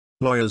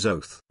Lawyer's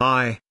Oath.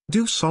 I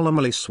do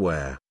solemnly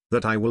swear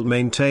that I will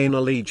maintain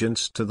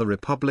allegiance to the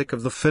Republic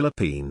of the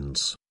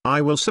Philippines.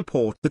 I will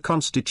support the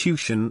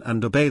Constitution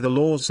and obey the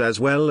laws as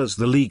well as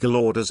the legal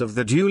orders of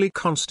the duly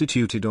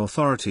constituted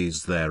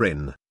authorities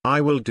therein. I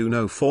will do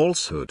no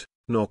falsehood,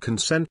 nor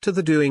consent to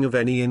the doing of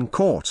any in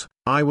court.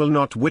 I will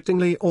not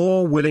wittingly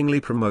or willingly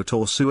promote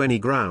or sue any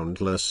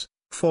groundless,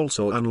 false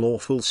or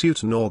unlawful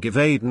suit, nor give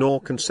aid nor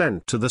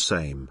consent to the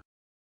same.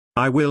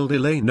 I will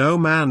delay no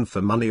man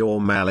for money or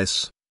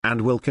malice,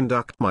 and will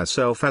conduct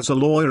myself as a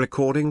lawyer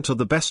according to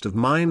the best of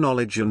my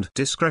knowledge and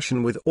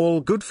discretion with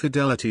all good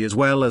fidelity as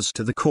well as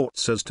to the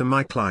courts as to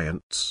my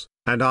clients,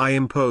 and I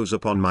impose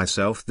upon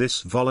myself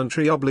this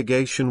voluntary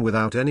obligation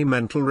without any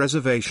mental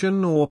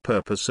reservation or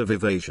purpose of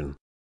evasion.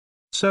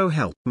 So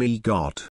help me God.